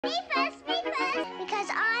Me first. Because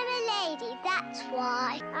I'm a lady, that's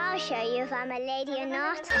why. I'll show you if I'm a lady or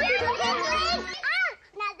not. Now that hurt.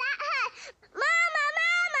 Mama!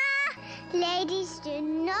 Ladies do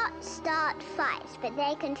not start fights, but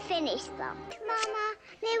they can finish them. Mama,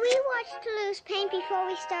 may we watch Toulouse paint before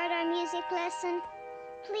we start our music lesson?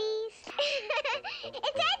 Please?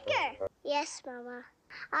 It's Edgar! Yes, Mama.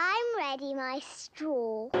 I'm ready, my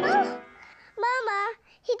straw. Oh! Mama,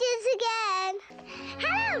 he did it again.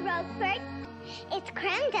 Hello, Roquefort. It's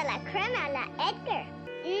creme de la creme a la Edgar.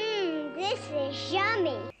 This is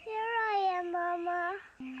yummy. Here I am, Mama.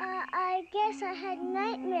 I guess I had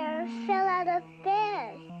nightmare and fell out of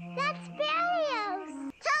bed. That's Berlioz.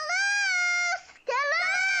 Toulouse!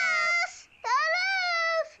 Toulouse!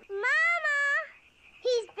 Toulouse! Mama!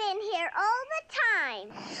 He's been here all the time.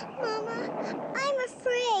 Mama, I'm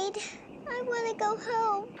afraid. I want to go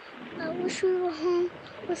home. I wish we were home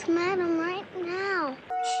with Madam right now.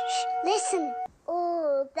 Shh, listen.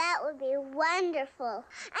 Oh, that would be wonderful.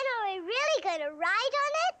 And are we really going to ride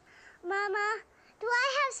on it? Mama, do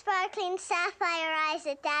I have sparkling sapphire eyes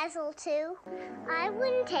that dazzle too? I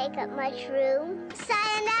wouldn't take up much room.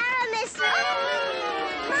 Sayonara, Mr.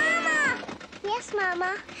 Mama! Yes,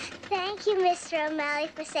 Mama. Thank you, Mr. O'Malley,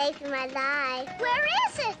 for saving my life. Where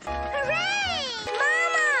is it? Hooray!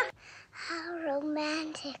 Mama! How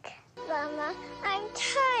romantic. Mama, I'm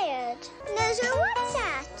tired. No, so what's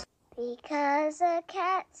that? Because a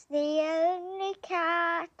cat's the only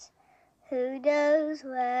cat who knows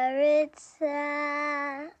where it's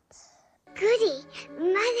at. Goody!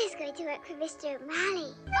 Mother's going to work for Mr.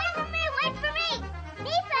 O'Malley. Wait for me!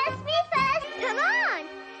 Me